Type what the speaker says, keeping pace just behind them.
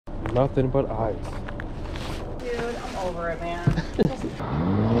Nothing but ice. Dude, I'm over it, man.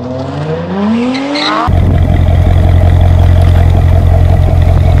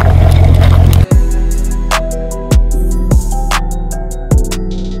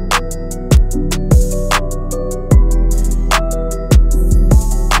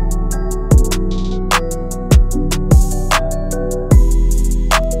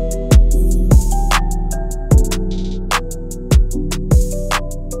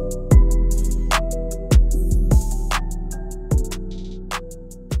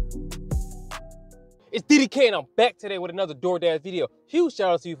 It's DDK and I'm back today with another DoorDash video. Huge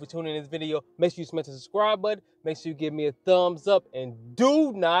shout out to you for tuning in this video. Make sure you smash the subscribe button. Make sure you give me a thumbs up and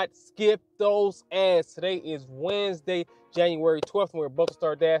do not skip those ads. Today is Wednesday, January 12th, and we're about to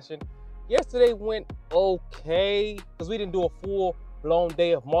start dashing. Yesterday went okay because we didn't do a full blown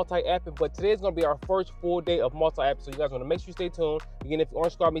day of multi-apping, but today's gonna be our first full day of multi-apping. So you guys wanna make sure you stay tuned. Again, if you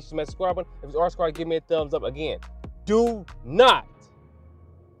aren't subscribed, make sure you smash the subscribe button. If you are subscribed, give me a thumbs up. Again, do not.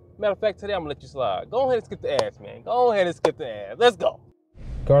 Matter of fact, today I'm gonna let you slide. Go ahead and skip the ads, man. Go ahead and skip the ads. Let's go.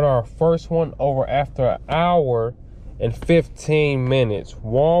 Got our first one over after an hour and 15 minutes.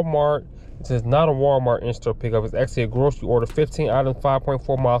 Walmart. This is not a Walmart in-store pickup. It's actually a grocery order. 15 items,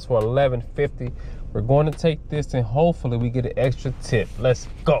 5.4 miles for $11.50. We're going to take this and hopefully we get an extra tip. Let's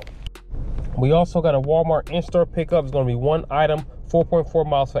go. We also got a Walmart in-store pickup. It's gonna be one item, 4.4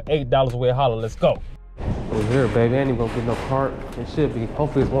 miles for $8 away. Holla, let's go. Over here, baby. I ain't even gonna get no cart. It should be.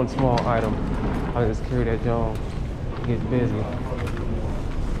 Hopefully, it's one small item. I can just carry that John. Get busy.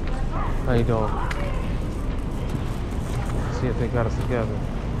 How you doing? See if they got us together.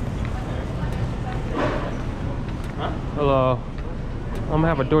 Huh? Hello. I'm gonna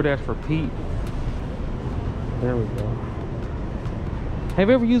have a DoorDash for Pete. There we go. Have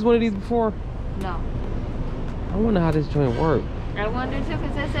you ever used one of these before? No. I wonder how this joint works. I wonder too,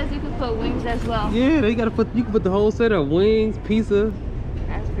 because it says you can put wings as well. Yeah, you can put the whole set of wings, pizza.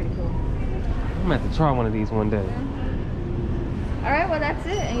 That's pretty cool. I'm gonna have to try one of these one day. All right, well that's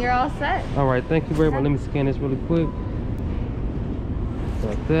it, and you're all set. All right, thank you very much. Let me scan this really quick.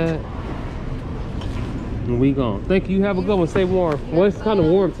 Like that. And we gone. Thank you. Have a good one. Stay warm. Well, it's kind of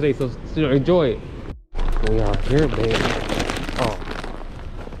warm today, so enjoy it. We are here, baby. Oh,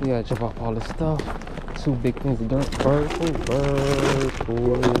 we gotta jump off all this stuff. Two big things of dirt. Bird food.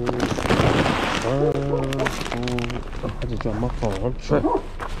 Oh, I just dropped my phone. I'm tripping.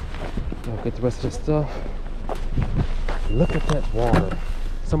 I'll get the rest of this stuff. Look at that water.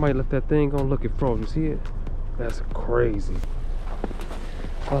 Somebody left that thing on. Look, it froze. You see it? That's crazy.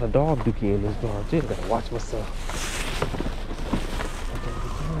 A lot of dog dookie in this garbage. I gotta watch myself.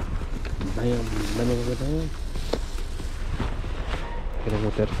 Bam, bam. Hit him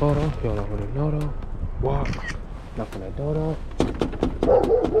with that photo. Y'all already know though. Wow. Knock on that door though.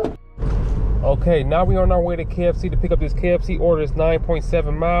 Okay, now we are on our way to KFC to pick up this KFC order. It's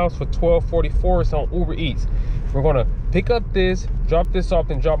 9.7 miles for $12.44. It's on UberEats. We're gonna pick up this, drop this off,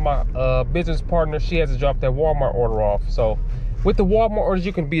 and drop my business partner. She has to drop that Walmart order off. So with the Walmart orders,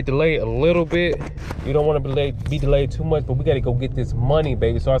 you can be delayed a little bit. You don't want to be delayed too much, but we gotta go get this money,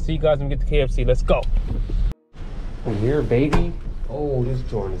 baby. So I'll see you guys when we get to KFC. Let's go. We're here, baby. Oh, this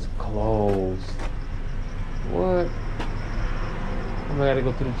joint is closed. What? I gotta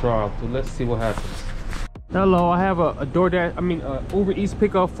go to the drive-thru. Let's see what happens. Hello, I have a DoorDash, Uber Eats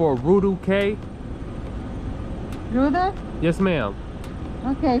pickup for Rudu K. Rudu? Yes, ma'am.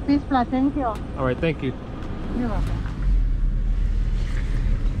 Okay, fish flat, thank you. All right, thank you. You're welcome.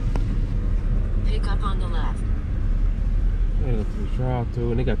 Pick up on the left. I gotta go to the drive-thru,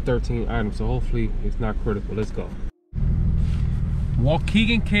 and they got 13 items, so hopefully it's not critical. Let's go.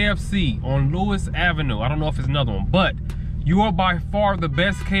 Waukegan KFC on Lewis Avenue. I don't know if it's another one, but you are by far the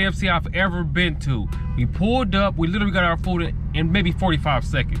best KFC I've ever been to. We pulled up, we literally got our food in maybe 45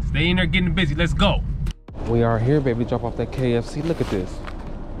 seconds. They in there getting busy, let's go. We are here, baby, drop off that KFC. Look at this,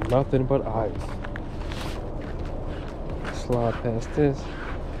 nothing but ice. Slide past this.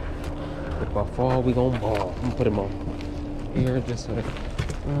 If I fall, we gon' ball. I'm gonna put him on here just so that,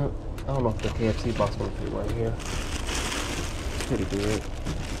 I don't know if the KFC box gonna fit right here. Pretty good.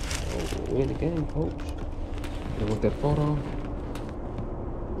 Oh, we in the game, coach. And with that photo.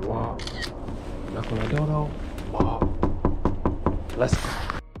 Wow. Knock on that door though. Wow. Let's go.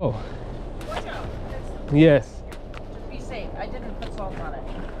 Oh. Watch out. Yes. Just be safe. I didn't put salt on it.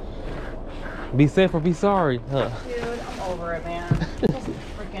 Be safe or be sorry, huh? Dude, I'm over it, man. Just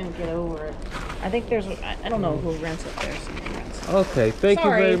freaking get over it. I think there's, I don't know who rents it there. Someone rents. Okay, thank you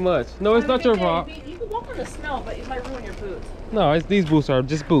very much. No, it's not your fault. You can walk on the snow, but it might ruin your boots. No, these boots are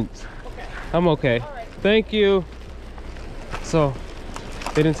just boots. Okay. I'm okay. All right. Thank you. So,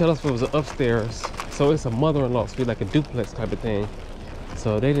 They didn't tell us if it was upstairs. So it's a mother-in-law suite, like a duplex type of thing.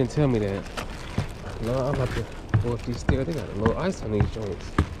 So they didn't tell me that. No, I'm about to go up these stairs. They got a little ice on these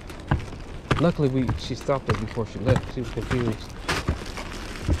joints. Luckily, she stopped us before she left. She was confused.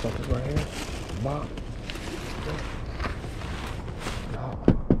 Stopped us right here. Bob.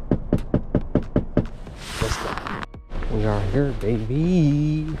 Let's go. We are here,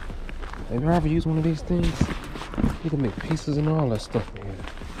 baby. Have you ever used one of these things? You can make pizzas and all that stuff, man.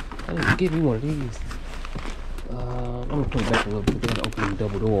 I need to get me one of these. I'm gonna put it back a little bit. They gotta open the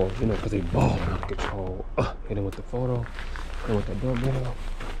double door, you know, because they ball out of control. Hit it with the photo, hit with the doorbell.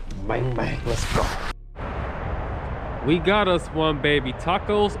 Bang, bang, let's go. We got us one, baby.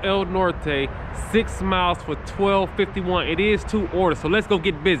 Tacos El Norte, 6 miles for $12.51. It is 2 orders, so let's go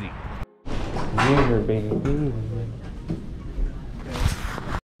get busy. Yeah, baby.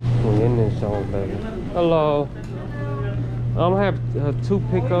 We in this zone, baby. Hello. I'm gonna have 2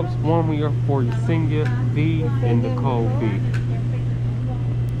 pickups. One we are for Yesenia V and Nicole V.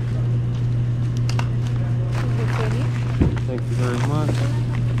 Thank you very much.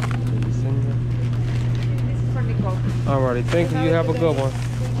 Yesenia. This is for Nicole. Alrighty, thank you. You have a good one.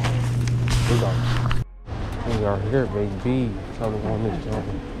 We are here, baby. Tell me on this job.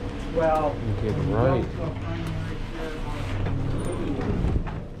 Well, Get it right.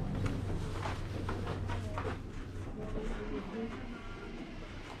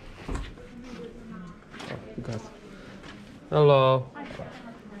 Hello.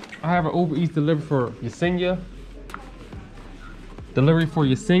 I have an Uber Eats delivery for Yesenia. Delivery for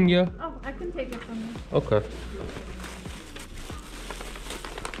Yesenia. Oh, I can take it from you. Okay.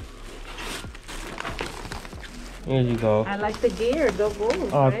 Here you go. I like the gear. Go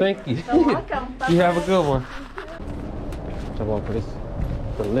Bulls. Oh, right? thank you. You're welcome. You have a good one. Jump on for this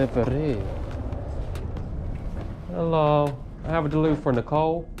delivery. Hello. I have a delivery for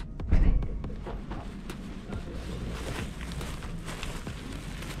Nicole.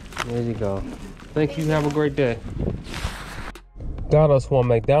 There you go. Thank you. Have a great day. Got us one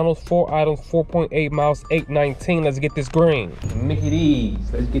McDonald's, 4 items, 4.8 miles, $8.19. Let's get this green. Mickey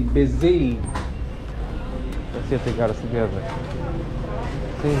D's. Let's get busy. Let's see if they got us together.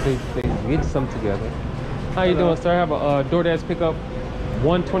 Seems they get some together. How you doing, sir? I have a DoorDash pickup,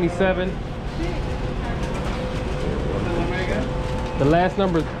 127. The last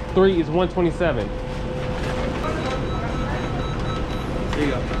number 3 is 127. there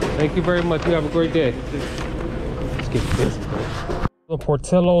you go. Thank you very much. You have a great day. Let's get busy, man.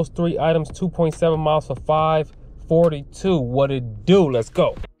 Portillo's, 3 items, 2.7 miles for $5.42. What it do? Let's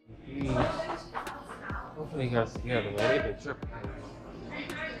go. Hopefully you got us together, man. They've been tripping.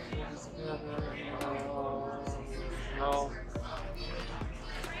 No.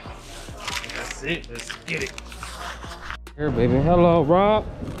 That's it. Let's get it. Here, baby. Hello, Rob.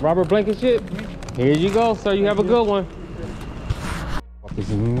 Robert Blankenship. Here you go, sir. You have a good one. This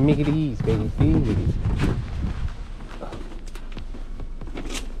is Mickey D's, baby.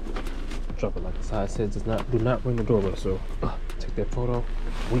 Drop it like the side said. Do not ring the doorbell. So take that photo.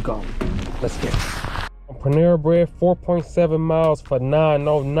 We gone. Let's get it. Panera Bread, 4.7 miles for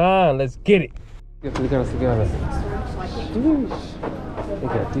 $9.09. Let's get it. They got us together. Sheesh. They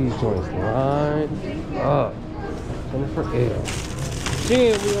got these joints lined up. Jennifer L.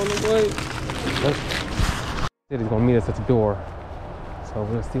 Jen, we on the way. Said he's gonna meet us at the door. So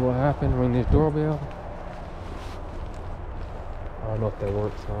we'll see what happens. Ring this doorbell. I don't know if that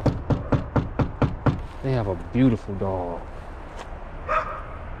works, huh? They have a beautiful dog.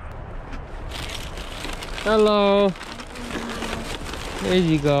 Hello. There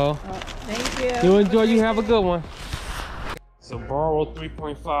you go. Thank you. You enjoy. You have a good one. So borrow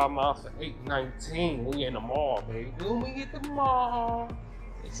 3.5 miles for $8.19. We in the mall, baby. When we get the mall,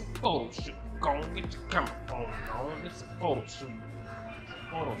 it's a photo shoot. Go on, get your camera phone on. It's a photo shoot.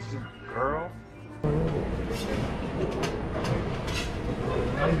 Photo shoot, girl.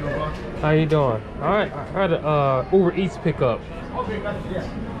 How you doing? All right, I had a Uber Eats pickup. Okay, gotcha,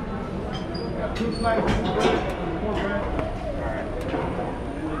 yeah. 2 slices, 4 bread. Alright. 2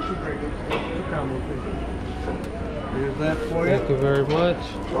 combos, please. Here's that for you. Thank you very much.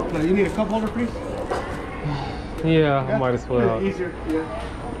 Now, you need a cup holder, please? Yeah, I might as well. Easier, yeah.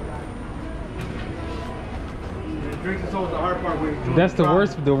 Drinks is always the hard part when you That's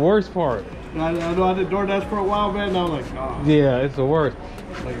the worst part. I know I did DoorDash for a while, man. Now I'm like, oh. Yeah, it's the worst.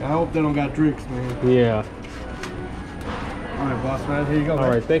 Like, I hope they don't got drinks, man. Yeah. All right, boss man. Here you go. All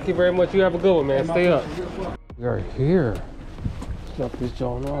right, thank you very much. You have a good one, man. Stay up. We are here. Drop this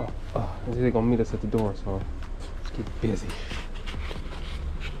joint off. They're gonna meet us at the door, so let's get busy.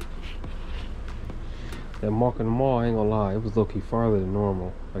 That Market in the Mall, I ain't gonna lie, it was low-key farther than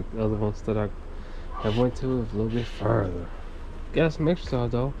normal. Like the other ones that I went to, it was a little bit further. Got some exercise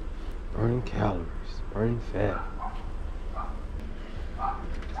though. Burning calories, burning fat.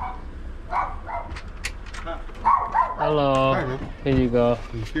 Hello. Hi, man. Here you go.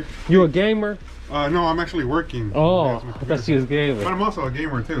 Thank you. You a gamer? No, I'm actually working. Oh, I thought she was gaming. But I'm also a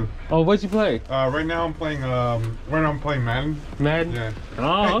gamer too. Oh, what you play? Right now I'm playing Madden. Madden? Yeah.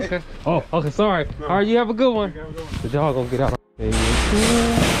 Oh, okay. Oh, okay, sorry. No. All right, you have a good one. Okay, have a good one. The dog gonna get out.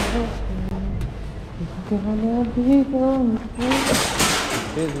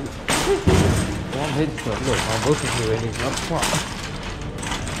 I'm hitting stuff. Look, my book is here. It's not far. I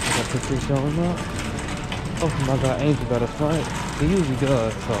got pictures showing up. Oh my God, Angel got us right. He usually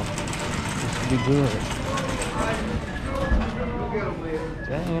does, so it should be good.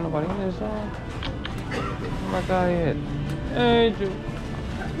 Dang, ain't nobody in this zone. Where my guy at? Angel.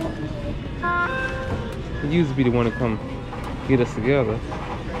 He used to be the one to come get us together.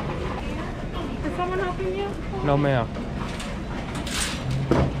 Is someone helping you? No, ma'am.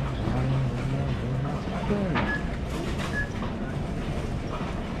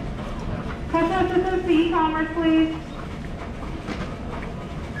 This is the e-commerce, please.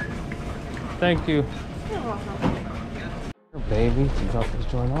 Thank you. You're welcome. Baby, to drop this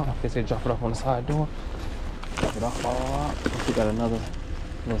joint off. They said drop it off on the side door. Drop it off all out. We got another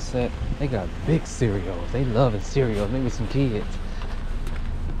little set. They got big cereals. They loving cereals. Maybe some kids.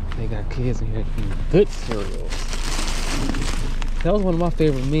 They got kids in here eating good cereals. That was one of my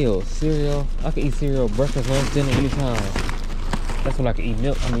favorite meals. Cereal. I can eat cereal breakfast, lunch, dinner, anytime. That's when I can eat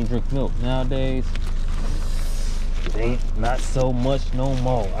milk. I mean, drink milk. Nowadays, it ain't not so much no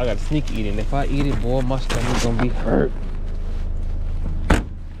more. I got to sneak eat it. And if I eat it, boy, my stomach's gonna be hurt.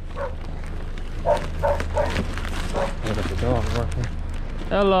 Look at the dog working.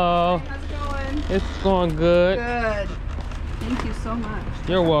 Hello. Hey, how's it going? It's going good. Good. Thank you so much.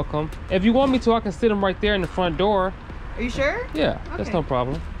 You're welcome. If you want me to, I can sit him right there in the front door. Are you sure? Yeah, that's Okay. no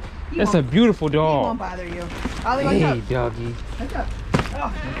problem. He It's a won't- beautiful He won't dog. bother you. Ollie, wake Hey, up. doggy. Wake up.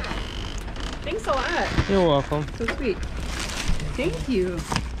 Oh. Thanks a lot. You're welcome. So sweet. Thank you.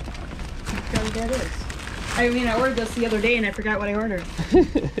 What that is. I mean, I ordered this the other day and I forgot what I ordered. I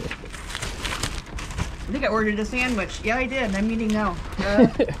think I ordered a sandwich. Yeah, I did. I'm eating now.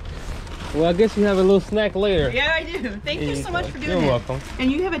 Well, I guess you have a little snack later. Yeah, I do. Thank you so much for doing You're that. welcome.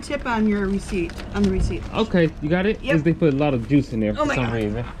 And you have a tip on your receipt. On the receipt. Okay, you got it? Yep. Yes, they put a lot of juice in there Oh for my some God.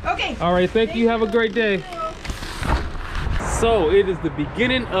 reason. Okay. All right, thank you. Have a great day. So it is the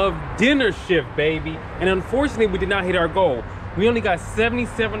beginning of dinner shift, baby. And unfortunately, we did not hit our goal. We only got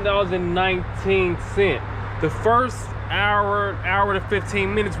 $77.19. The first hour to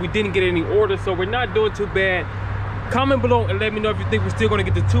 15 minutes, we didn't get any orders, so we're not doing too bad. Comment below and let me know if you think we're still gonna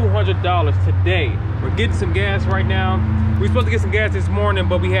get the $200 today. We're getting some gas right now. We were supposed to get some gas this morning,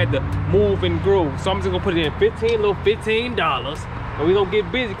 but we had to move and groove. So I'm just gonna put it in $15. And we're gonna get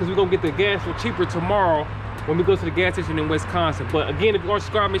busy because we're gonna get the gas for cheaper tomorrow when we go to the gas station in Wisconsin. But again, if you aren't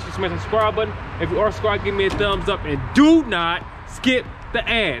subscribed, make sure you smash the subscribe button. If you are subscribed, give me a thumbs up and do not skip the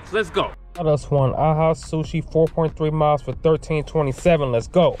ads. Let's go. That's one AHA Sushi, 4.3 miles for $13.27. Let's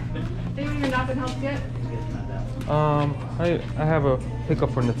go. Anyone you're not been helped yet? I have a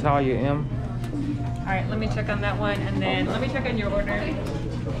pickup for Natalia M. All right, let me check on that one, and then let me check on your order.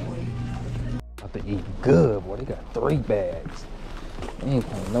 About to eat good, boy. They got 3 bags. They ain't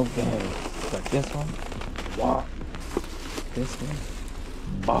playing no games. Like this one, wow. This one,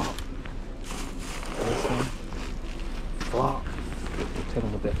 wow. This one, wow. Take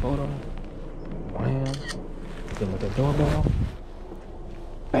them with that photo. Wham. Get them with that doorbell.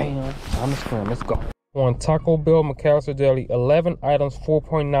 Bam. Time to scram. Let's go. One Taco Bell, McAllister Deli, 11 items,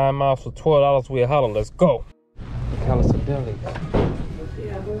 4.9 miles for $12. We holler. Let's go. McAllister Deli.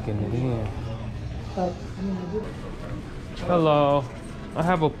 Getting it in. Hello. I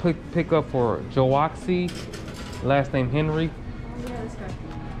have a pickup for Joaxi, last name Henry. Yeah, this guy.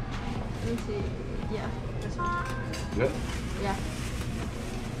 Let me see. Yeah, this one. Yep. Yeah.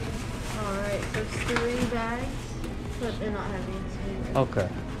 Alright, there's 3 bags, but they're not heavy. So Okay.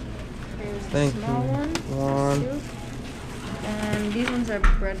 there's Thank the small you. one. One. 2. And these ones are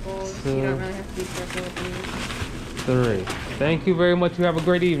bread bowls. 2. You don't really have to be careful with these. 3. Thank you very much. You have a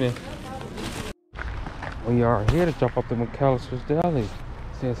great evening. We are here to drop off the McAllister's Deli. It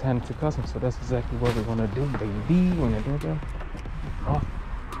says handed to customer, so that's exactly what we're gonna do, baby. When they do that. Oh,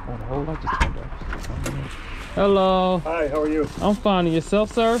 the whole light just turned off. Hello. Hi, how are you? I'm fine. And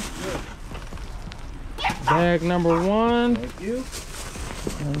yourself, sir? Bag number 1. Thank you.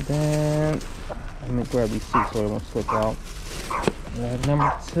 And then let me grab these seats so they won't slip out. Bag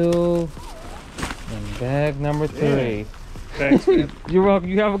number 2. And bag number 3. Thanks, man. You're welcome.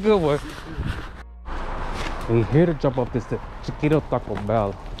 You have a good one. We're here to jump up this Chiquito Taco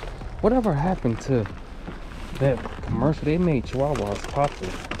Bell. Whatever happened to that commercial they made Chihuahuas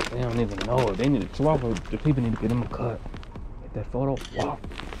popular? They don't even know it. They need a Chihuahua. The people need to get them a cut. Get that photo. Wow.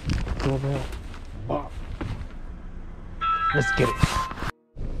 Doorbell. Wow. Let's get it.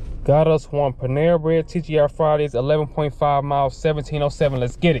 Got us one Panera Bread TGI Fridays, 11.5 miles, 1707.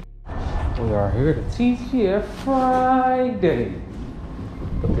 Let's get it. We are here to TGI Friday.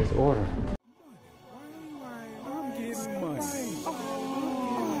 Look at this order.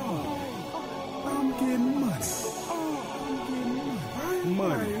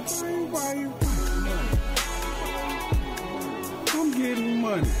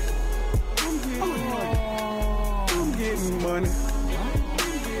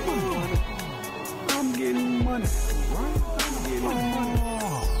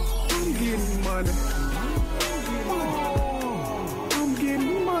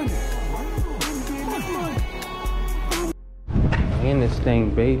 In this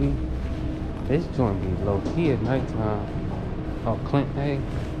thing, baby. This joint be low key at nighttime. Oh, Clint, hey.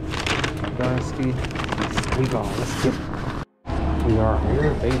 Gunsky. We gone. Let's get it. We are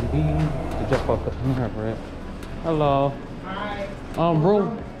here, baby. To jump up the Bread. Hello. Hi.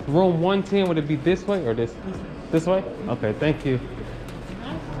 Room 110. Would it be this way or this? This way? Okay, thank you.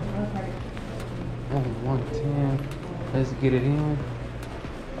 Room 110. Let's get it in.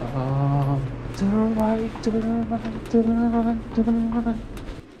 To the right, to the right, to the right, to the right.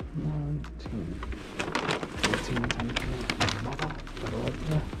 1, 2, 18, 20. Right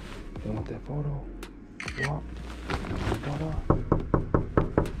there. You want that photo? Walk. Photo.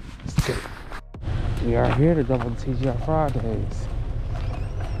 Let's get it. We are here to double TGI Fridays.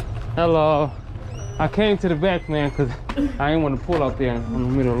 Hello. I came to the back, man, because I didn't want to pull out there in the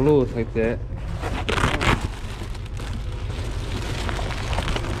middle of Lewis like that.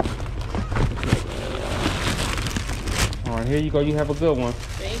 All right, here you go. You have a good one.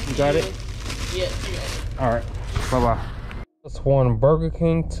 Thank you. Got it? Yes, you got it. All right. Bye-bye. This one Burger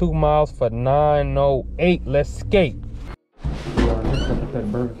King, 2 miles for 908. Let's skate. Let's look at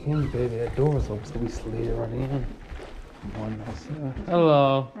that Burger King, baby. That door is open, so we slid right in.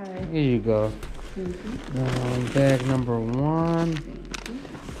 Hello. Hi. Here you go. Bag number 1.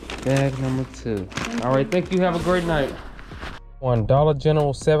 Bag number 2. All right, thank you. Have a great night. $1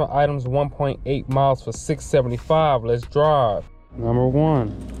 General, 7 items, 1.8 miles for $6.75. Let's drive. Number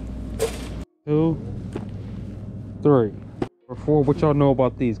 1, 2, 3. Or 4, what y'all know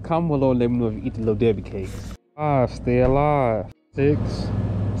about these? Comment below and let me know if you eat the Little Debbie cakes. 5, stay alive. 6,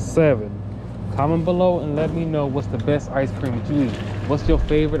 7. Comment below and let me know what's the best ice cream that you eat. What's your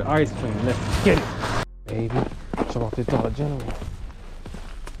favorite ice cream? Let's get it. Baby, show off this $1 General.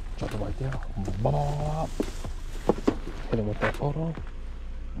 Drop it right there. Bop. Hit him with that photo.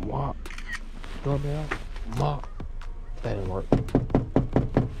 Wop. Doorbell. Mop. That didn't work.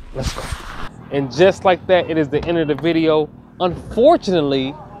 Let's go. And just like that, it is the end of the video.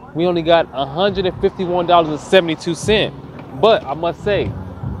 Unfortunately, we only got $151.72. But I must say,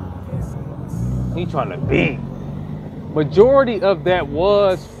 he trying to beat. Majority of that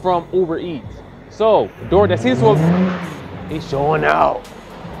was from UberEats. So, DoorDash, see this one? He's showing out.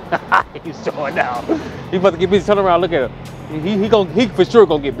 He's showing out. He about to get busy. Turn around, look at him. He for sure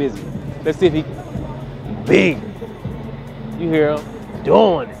gonna get busy. Let's see if he big. You hear him?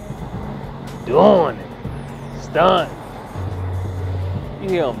 Doing it. Doing it. Stunt. You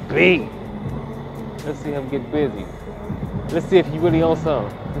hear him big. Let's see him get busy. Let's see if he really on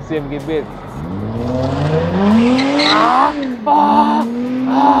something. Let's see him get busy.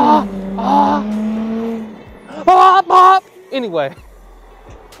 Anyway.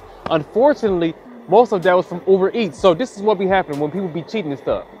 Unfortunately, most of that was from UberEats. So this is what be happening when people be cheating and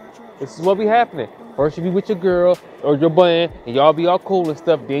stuff. This is what be happening. First you be with your girl or your band and y'all be all cool and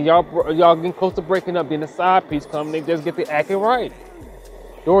stuff. Then y'all getting close to breaking up. Then the side piece come and they just get the acting right.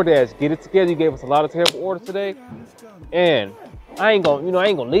 DoorDash, get it together. You gave us a lot of terrible orders today. And I ain't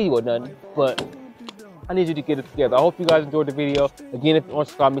gonna leave you with nothing, but I need you to get it together. I hope you guys enjoyed the video. Again, if you aren't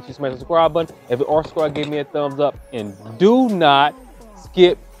subscribed, make sure you smash the subscribe button. If you are subscribed, give me a thumbs up. And do not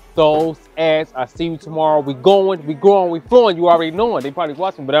skip those ads. I see you tomorrow. We going, we growing, we flowing. You already knowing. They probably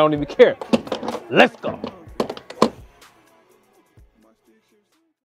watching, but I don't even care. Let's go.